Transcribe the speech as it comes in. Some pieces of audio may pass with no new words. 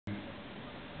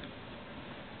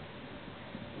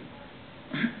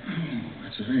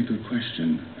That's a very good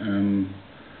question.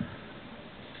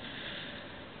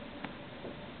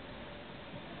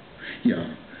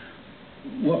 Yeah.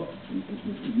 Well,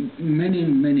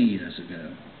 many years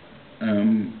ago,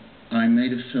 I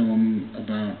made a film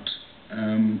about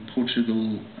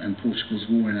Portugal and Portugal's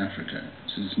war in Africa.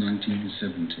 This is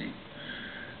 1970,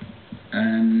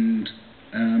 and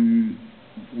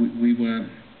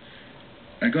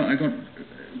I got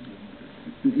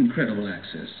incredible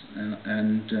access,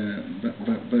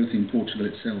 both in Portugal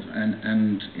itself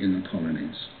and in the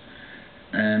colonies.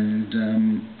 And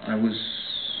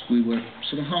we were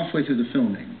sort of halfway through the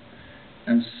filming,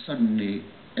 and suddenly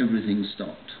everything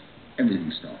stopped.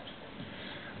 Everything stopped,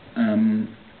 and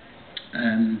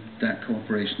that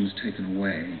cooperation was taken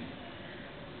away.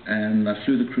 And I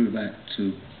flew the crew back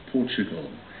to Portugal.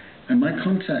 And my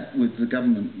contact with the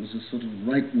government was a sort of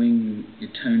right-wing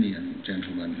Etonian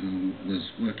gentleman who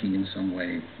was working in some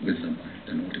way with them. I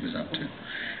don't know what he was up to.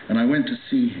 And I went to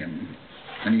see him,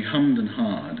 and he hummed and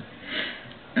hawed.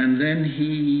 And then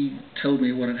he told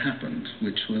me what had happened,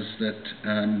 which was that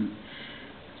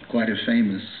quite a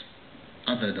famous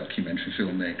other documentary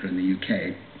filmmaker in the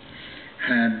UK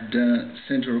had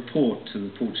sent a report to the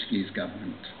Portuguese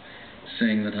government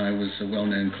saying that I was a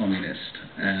well-known communist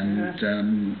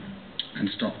and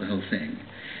stopped the whole thing.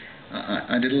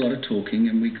 I did a lot of talking,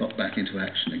 and we got back into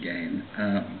action again,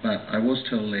 but I was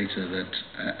told later that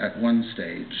at one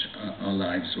stage our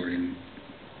lives were in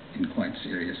quite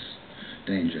serious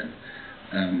danger.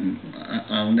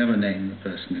 I'll never name the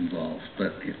person involved,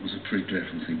 but it was a pretty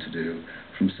dreadful thing to do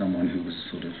from someone who was a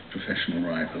sort of professional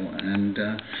rival, and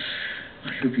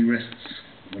I hope he rests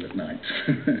well at night.